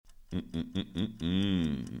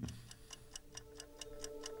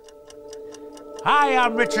Hi,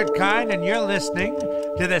 I'm Richard Kind, and you're listening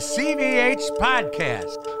to the CVH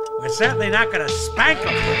Podcast. We're certainly not going to spank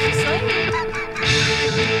them.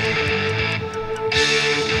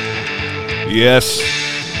 Yes.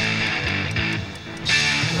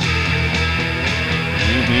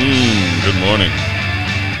 Good morning.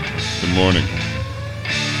 Good morning.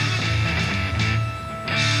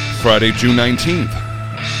 Friday, June 19th.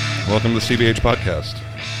 Welcome to the CVH Podcast.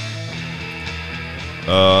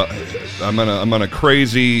 I'm on a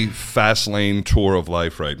crazy fast lane tour of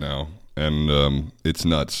life right now, and it's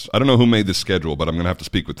nuts. I don't know who made this schedule, but I'm going to have to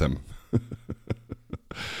speak with them.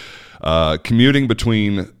 Commuting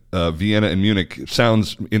between Vienna and Munich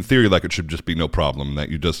sounds, in theory, like it should just be no problem, that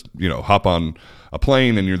you just, hop on a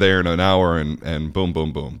plane and you're there in an hour and boom,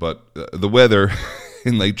 boom, boom. But the weather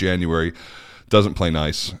in late January doesn't play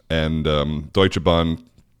nice, and Deutsche Bahn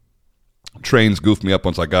trains goofed me up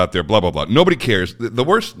once I got there, blah, blah, blah. Nobody cares. The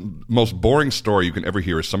worst, most boring story you can ever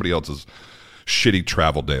hear is somebody else's shitty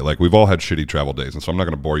travel day. Like, we've all had shitty travel days, and so I'm not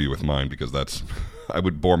going to bore you with mine because I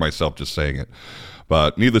would bore myself just saying it.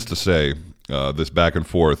 But needless to say, this back and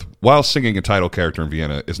forth, while singing a title character in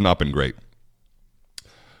Vienna, has not been great.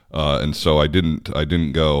 And so I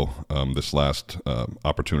didn't go this last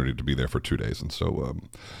opportunity to be there for 2 days, and so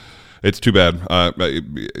it's too bad.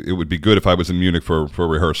 It would be good if I was in Munich for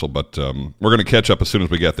rehearsal, but we're going to catch up as soon as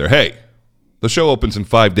we get there. Hey, the show opens in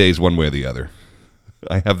 5 days, one way or the other.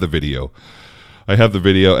 I have the video. And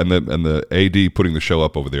the AD putting the show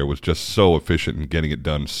up over there was just so efficient in getting it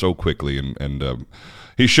done so quickly, and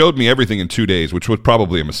he showed me everything in 2 days, which was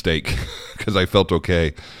probably a mistake because I felt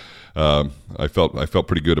okay. I felt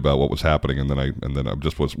pretty good about what was happening, and then I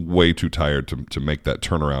just was way too tired to make that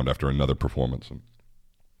turnaround after another performance.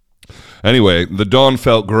 Anyway, the dawn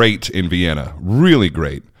felt great in Vienna, really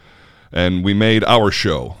great, and we made our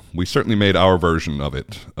show. We certainly made our version of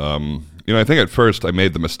it. I think at first I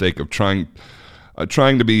made the mistake of trying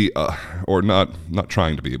to be, or not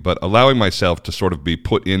trying to be, but allowing myself to sort of be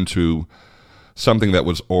put into something that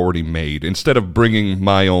was already made instead of bringing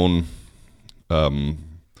my own,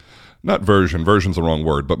 not version's the wrong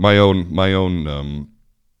word, but my own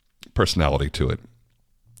personality to it.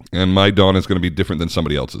 And my dawn is going to be different than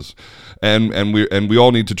somebody else's, and we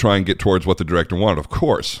all need to try and get towards what the director wanted, of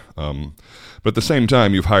course. But at the same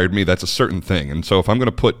time, you've hired me. That's a certain thing, and so if I'm going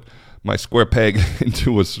to put my square peg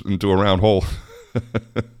into a round hole,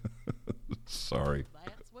 sorry,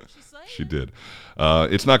 that's what she said. She did.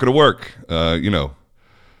 It's not going to work. That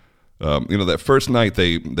first night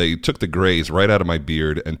they took the grays right out of my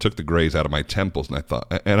beard and took the grays out of my temples, and I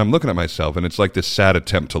thought, and I'm looking at myself, and it's like this sad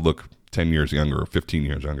attempt to look 10 years younger or 15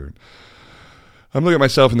 years younger. I'm looking at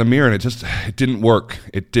myself in the mirror, and it didn't work.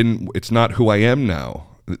 It's not who I am now.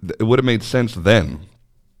 It would have made sense then.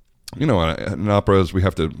 In operas we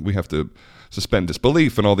have to suspend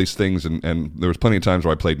disbelief and all these things, and there was plenty of times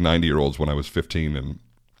where I played 90-year-olds when I was 15 and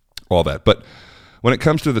all that. But when it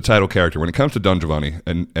comes to the title character, when it comes to Don Giovanni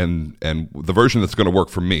and the version that's going to work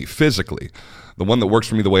for me physically, the one that works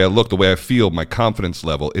for me, the way I look, the way I feel, my confidence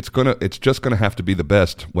level, it's just gonna have to be the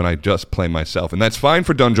best when I just play myself, and that's fine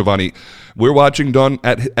for Don Giovanni. We're watching Don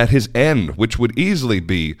at his end, which would easily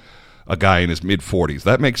be a guy in his mid-40s.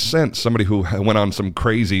 That makes sense. Somebody who went on some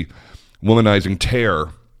crazy womanizing tear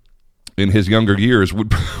in his younger years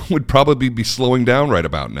would probably be slowing down right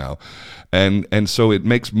about now. And so it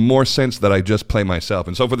makes more sense that I just play myself.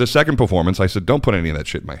 And so for the second performance, I said, don't put any of that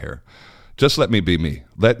shit in my hair. Just let me be me.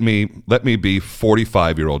 Let me be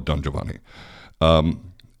 45-year-old Don Giovanni.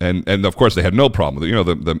 And of course they had no problem with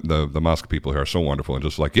it. The Mosque people here are so wonderful and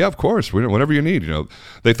just like, yeah, of course, whatever you need.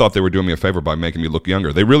 They thought they were doing me a favor by making me look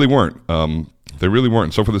younger. They really weren't.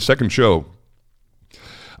 So for the second show,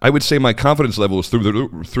 I would say my confidence level was through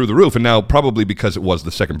the roof. And now probably because it was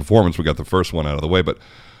the second performance, we got the first one out of the way. But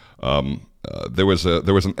there was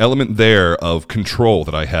an element there of control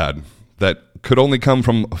that I had that could only come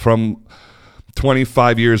from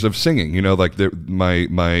 25 years of singing.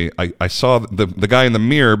 I saw the guy in the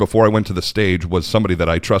mirror before I went to the stage was somebody that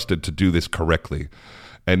I trusted to do this correctly,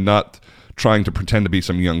 and not trying to pretend to be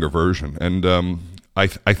some younger version. And I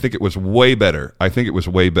think it was way better.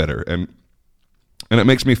 And it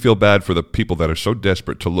makes me feel bad for the people that are so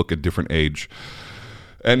desperate to look a different age.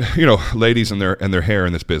 And, ladies and their hair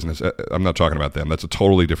in this business, I'm not talking about them. That's a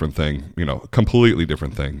totally different thing, completely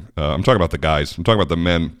different thing. I'm talking about the guys. I'm talking about the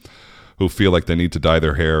men who feel like they need to dye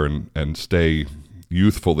their hair and stay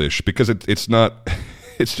youthful-ish because it's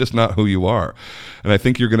just not who you are. And I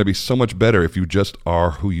think you're going to be so much better if you just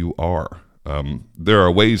are who you are. There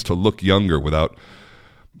are ways to look younger without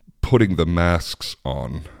putting the masks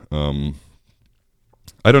on.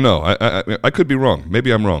 I don't know. I could be wrong.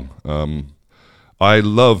 Maybe I'm wrong. I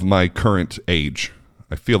love my current age.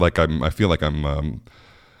 I feel like I'm at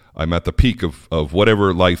the peak of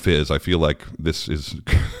whatever life is. I feel like this is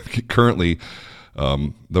currently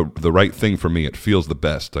the right thing for me. It feels the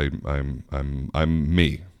best. I'm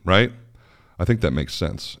me, right? I think that makes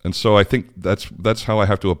sense. And so I think that's how I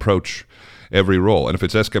have to approach every role. And if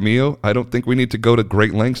it's Escamillo, I don't think we need to go to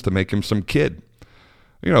great lengths to make him some kid.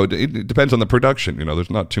 You know, it depends on the production. You know,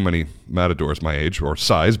 there's not too many matadors my age or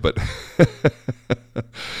size, but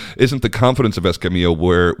isn't the confidence of Escamillo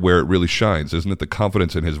where it really shines? Isn't it the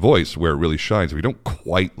confidence in his voice where it really shines? If you don't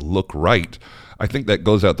quite look right, I think that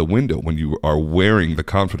goes out the window when you are wearing the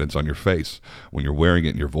confidence on your face, when you're wearing it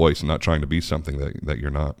in your voice and not trying to be something that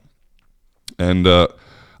you're not. And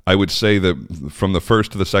I would say that from the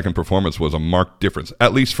first to the second performance was a marked difference,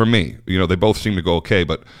 at least for me. You know, they both seemed to go okay,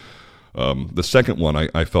 but the second one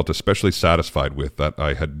I felt especially satisfied with, that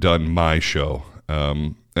I had done my show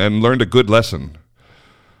and learned a good lesson.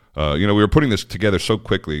 You know, we were putting this together so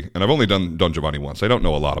quickly, and I've only done Don Giovanni once. I don't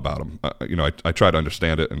know a lot about him. You know, I try to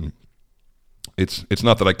understand it, and it's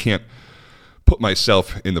not that I can't put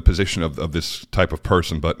myself in the position of this type of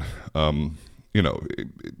person, but you know,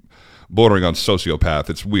 bordering on sociopath.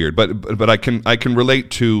 It's weird, but I can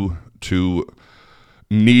relate to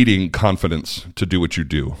needing confidence to do what you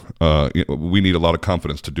do. You know, we need a lot of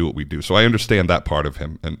confidence to do what we do. So I understand that part of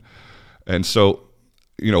him, and so,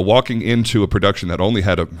 you know, walking into a production that only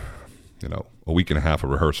had a week and a half of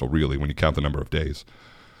rehearsal, really, when you count the number of days,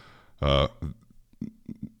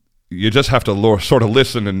 you just have to sort of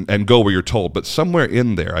listen and go where you're told. But somewhere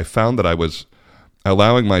in there, I found that I was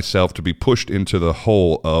allowing myself to be pushed into the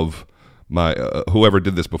hole of my whoever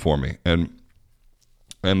did this before me, and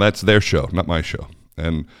that's their show, not my show.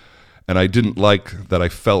 And I didn't like that. I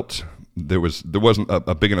felt there wasn't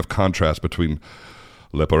a big enough contrast between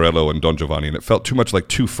Leporello and Don Giovanni, and it felt too much like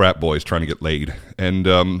two frat boys trying to get laid. And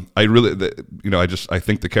I really, you know, I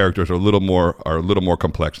think the characters are a little more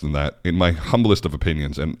complex than that, in my humblest of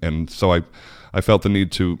opinions. And so I felt the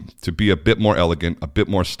need to be a bit more elegant, a bit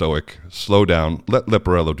more stoic, slow down, let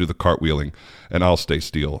Leporello do the cartwheeling, and I'll stay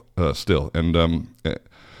still. And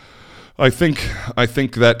I think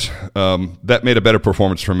that that made a better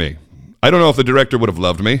performance for me. I don't know if the director would have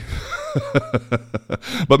loved me,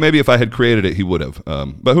 but maybe if I had created it, he would have.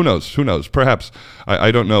 But who knows? Who knows? Perhaps.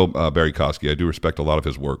 I don't know Barry Kosky. I do respect a lot of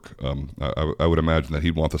his work. I would imagine that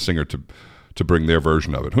he'd want the singer to bring their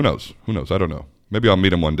version of it. Who knows? Who knows? I don't know. Maybe I'll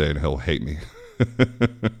meet him one day and he'll hate me.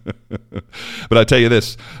 But I tell you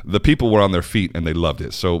this, the people were on their feet and they loved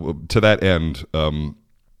it. So to that end,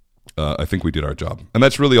 I think we did our job. And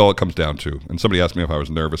that's really all it comes down to. And somebody asked me if I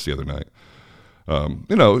was nervous the other night.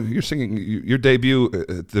 You know, you're singing, your debut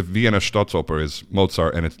at the Vienna Staatsoper is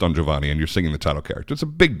Mozart and it's Don Giovanni, and you're singing the title character. It's a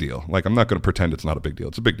big deal. Like, I'm not going to pretend it's not a big deal.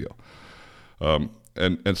 It's a big deal.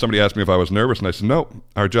 And somebody asked me if I was nervous, and I said, no,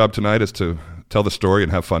 our job tonight is to tell the story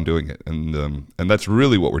and have fun doing it. And that's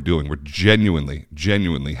really what we're doing. We're genuinely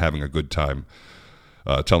having a good time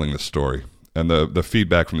telling this story. And the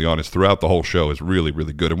feedback from the audience throughout the whole show is really,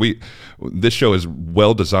 really good. And this show is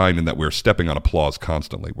well designed in that we're stepping on applause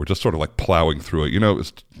constantly. We're just sort of like plowing through it. You know,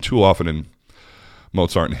 it's too often in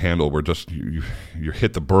Mozart and Handel, we're just you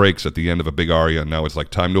hit the brakes at the end of a big aria, and now it's like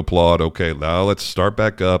time to applaud. Okay, now let's start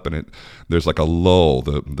back up, and there's like a lull.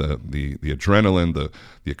 The adrenaline, the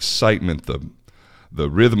excitement, the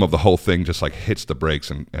rhythm of the whole thing just like hits the brakes,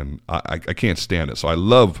 and I can't stand it. So I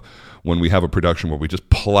love when we have a production where we just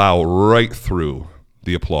plow right through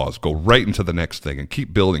the applause, go right into the next thing, and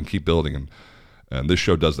keep building, and this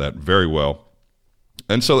show does that very well.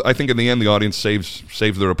 And so I think in the end, the audience saves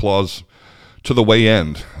their applause to the way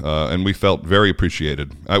end, and we felt very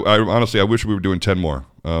appreciated. I honestly, I wish we were doing 10 more.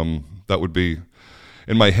 That would be,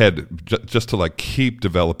 in my head, just to like keep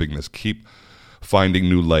developing this, keep finding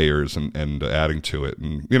new layers and adding to it.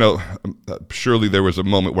 And, you know, surely there was a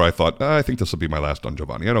moment where I thought, I think this will be my last Don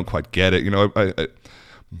Giovanni. I don't quite get it. You know,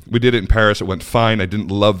 we did it in Paris. It went fine. I didn't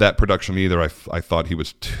love that production either. I thought he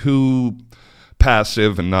was too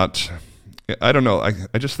passive and not, I don't know.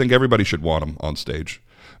 I just think everybody should want him on stage,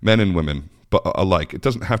 men and women, but alike. It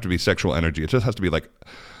doesn't have to be sexual energy. It just has to be like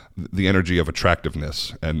the energy of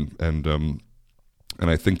attractiveness. And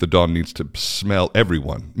I think the Don needs to smell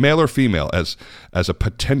everyone, male or female, as a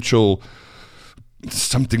potential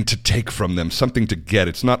something to take from them, something to get.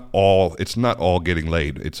 It's not all getting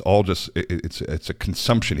laid. It's all just it's a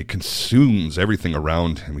consumption. He consumes everything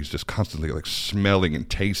around him. He's just constantly like smelling and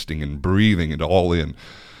tasting and breathing it all in.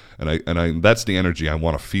 And I that's the energy I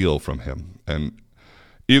want to feel from him. And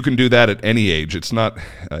You can do that at any age. It's not.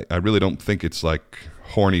 I really don't think it's like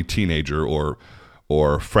horny teenager or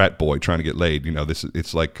frat boy trying to get laid.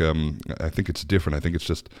 It's like I think it's different. I think it's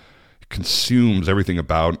just consumes everything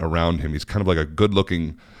around him. He's kind of like a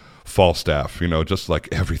good-looking Falstaff. Just like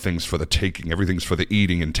everything's for the taking, everything's for the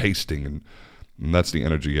eating and tasting, and that's the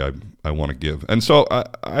energy I want to give. And so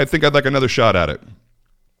I think I'd like another shot at it.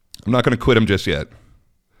 I'm not going to quit him just yet.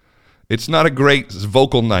 It's not a great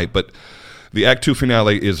vocal night, but the Act 2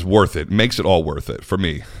 finale is worth it. Makes it all worth it for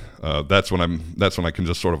me. That's when I can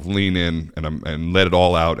just sort of lean in and let it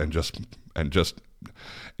all out and just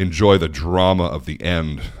enjoy the drama of the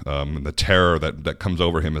end, and the terror that comes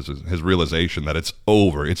over him as his realization that it's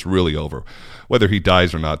over. It's really over. Whether he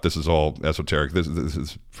dies or not, this is all esoteric. This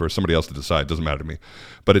is for somebody else to decide. It doesn't matter to me.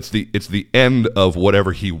 But it's the end of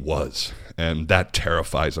whatever he was, and that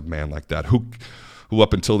terrifies a man like that who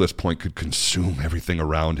up until this point could consume everything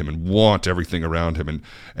around him and want everything around him and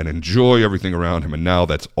enjoy everything around him, and now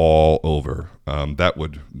that's all over.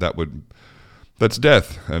 That's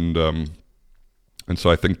death, and so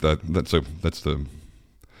I think that's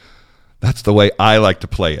the way I like to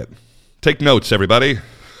play it. Take notes, everybody.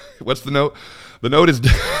 What's the note? The note is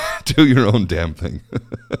do your own damn thing.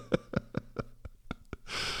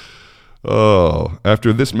 Oh,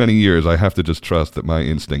 after this many years, I have to just trust that my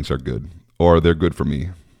instincts are good, or they're good for me.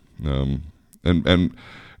 And I'm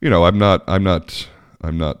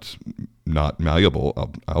not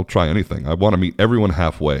malleable. I'll try anything. I want to meet everyone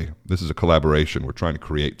halfway. This is a collaboration we're trying to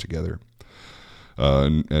create together.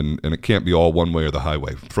 And it can't be all one way or the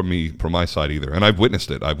highway from my side either. And I've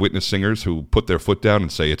witnessed it. I've witnessed singers who put their foot down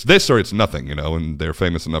and say it's this or it's nothing, and they're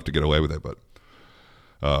famous enough to get away with it. But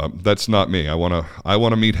that's not me. I want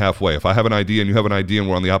to meet halfway. If I have an idea and you have an idea and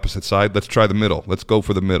we're on the opposite side, let's try the middle. Let's go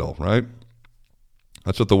for the middle, right?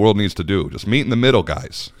 That's what the world needs to do. Just meet in the middle,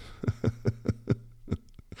 guys.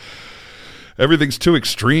 Everything's too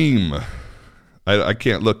extreme. I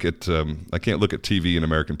can't look at TV and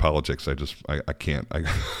American politics. I can't.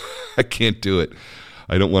 I can't do it.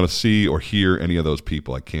 I don't want to see or hear any of those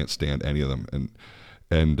people. I can't stand any of them.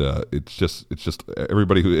 And it's just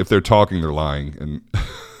everybody who, if they're talking, they're lying,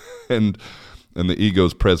 and the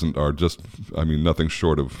egos present are just, nothing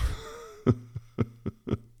short of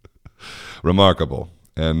remarkable.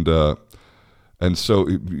 And so,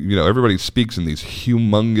 everybody speaks in these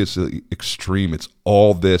humongous extreme. It's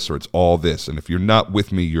all this or it's all this. And if you're not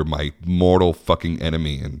with me, you're my mortal fucking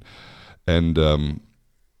enemy. And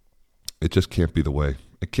it just can't be the way.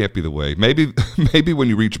 It can't be the way. Maybe when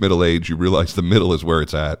you reach middle age, you realize the middle is where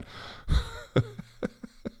it's at.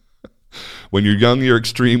 When you're young, you're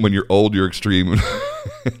extreme. When you're old, you're extreme.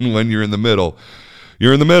 And when you're in the middle,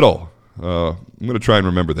 you're in the middle. I'm going to try and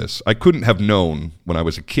remember this. I couldn't have known when I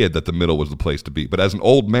was a kid that the middle was the place to be. But as an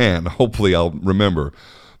old man, hopefully I'll remember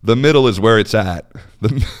the middle is where it's at.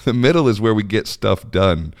 The middle is where we get stuff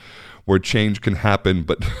done, where change can happen,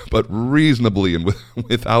 but reasonably and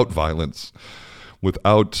without violence,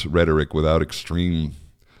 without rhetoric, without extreme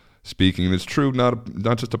speaking. And it's true not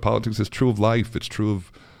just of politics. It's true of life. It's true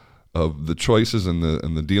of the choices and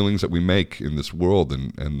the dealings that we make in this world,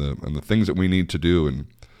 and the things that we need to do. And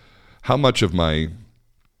how much of my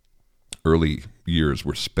early years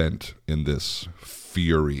were spent in this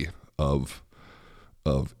fury of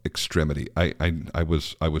extremity. I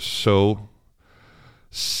was so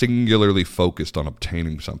singularly focused on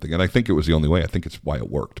obtaining something, and I think it was the only way. I think it's why it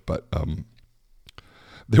worked. But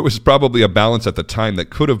there was probably a balance at the time that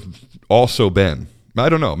could have also been, I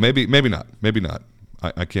don't know, maybe not.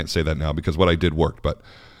 I can't say that now because what I did worked, but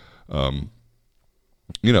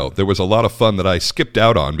there was a lot of fun that I skipped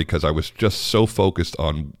out on because I was just so focused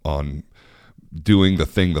on doing the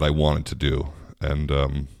thing that I wanted to do.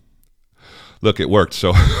 And look, it worked.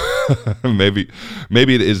 So maybe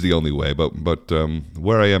it is the only way. But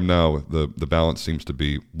where I am now, the balance seems to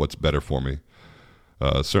be what's better for me.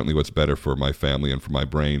 Certainly, what's better for my family and for my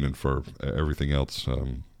brain and for everything else.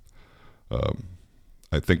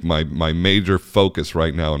 I think my major focus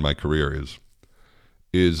right now in my career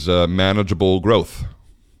is manageable growth.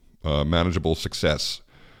 Manageable success.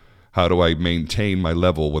 How do I maintain my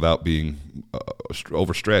level without being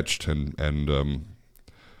overstretched and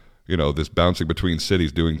this bouncing between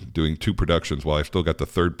cities, doing two productions while I've still got the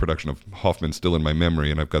third production of Hoffman still in my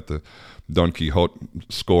memory, and I've got the Don Quixote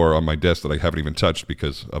score on my desk that I haven't even touched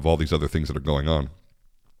because of all these other things that are going on.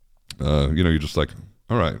 You're just like,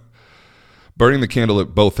 all right. Burning the candle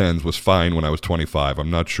at both ends was fine when I was 25.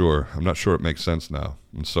 I'm not sure it makes sense now,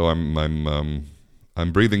 and so I'm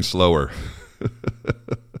breathing slower.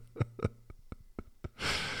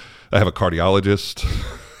 I have a cardiologist.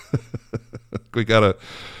 we gotta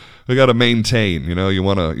we got to maintain. You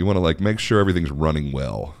want to like make sure everything's running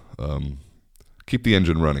well. Keep the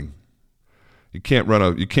engine running. You can't run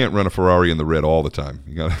a Ferrari in the red all the time.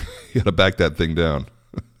 You gotta back that thing down.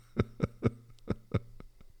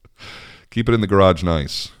 Keep it in the garage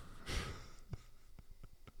nice.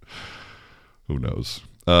 Who knows?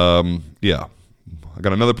 Yeah, I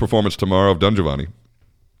got another performance tomorrow of Don Giovanni,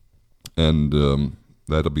 and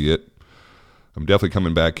that'll be it. I'm definitely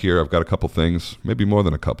coming back here. I've got a couple things, maybe more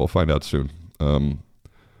than a couple. Find out soon.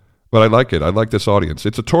 But I like it. I like this audience.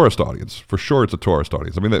 It's a tourist audience. For sure it's a tourist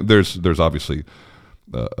audience. I mean, there's obviously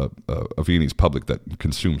a Viennese public that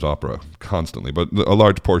consumes opera constantly, but a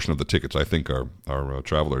large portion of the tickets, I think, are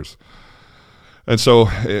travelers. And so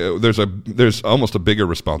there's almost a bigger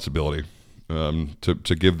responsibility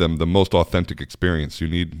to give them the most authentic experience. You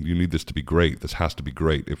need this to be great. This has to be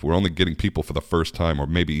great. If we're only getting people for the first time, or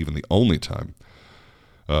maybe even the only time,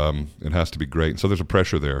 it has to be great. And so there's a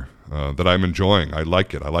pressure there that I'm enjoying. I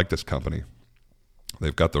like it. I like this company.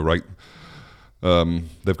 They've got the right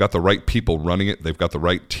people running it. They've got the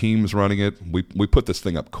right teams running it. We put this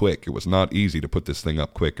thing up quick. It was not easy to put this thing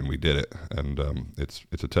up quick, and we did it. And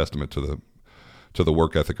it's a testament to the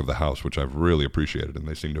work ethic of the house, which I've really appreciated, and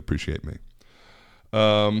they seem to appreciate me.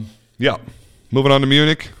 Yeah, moving on to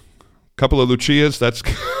Munich. A couple of Lucias. That's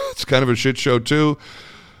it's kind of a shit show too.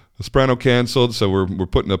 The soprano canceled, so we're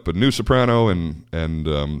putting up a new soprano,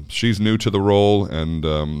 and she's new to the role,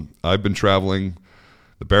 and I've been traveling.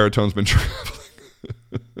 The baritone's been traveling.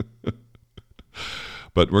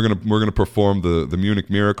 But we're gonna perform the Munich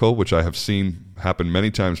Miracle, which I have seen happen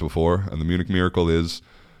many times before, and the Munich Miracle is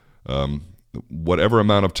whatever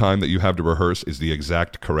amount of time that you have to rehearse is the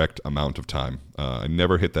exact correct amount of time. I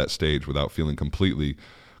never hit that stage without feeling completely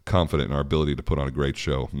confident in our ability to put on a great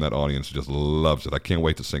show, and that audience just loves it. I can't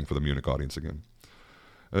wait to sing for the Munich audience again.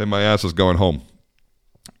 And then my ass is going home.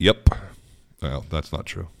 Yep. Well, that's not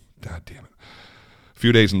true. God damn it. A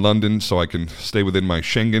few days in London so I can stay within my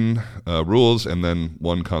Schengen rules, and then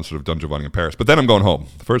one concert of Don Giovanni in Paris. But then I'm going home.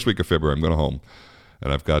 The first week of February, I'm going home.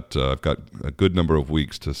 And I've got a good number of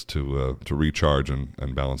weeks to recharge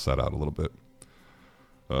and balance that out a little bit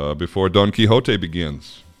before Don Quixote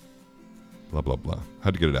begins. Blah, blah, blah.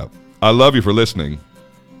 Had to get it out. I love you for listening,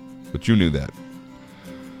 but you knew that.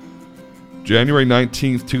 January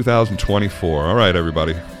 19th, 2024. All right,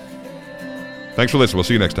 everybody. Thanks for listening. We'll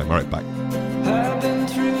see you next time. All right, bye. I've been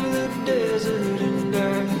through the desert and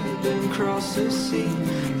I've been across the sea.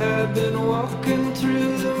 I've been walking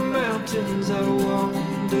through the mountains. I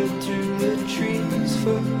wandered through the trees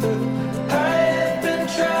for her. I have been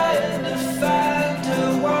trying to find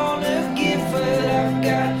her, wanna give what I've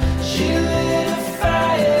got. She lit a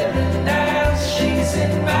fire and now she's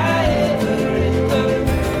in my head.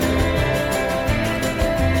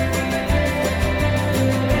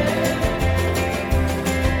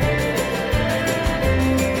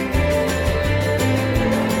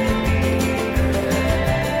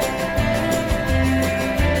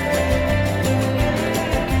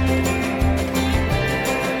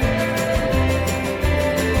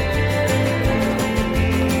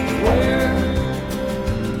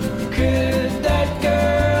 Could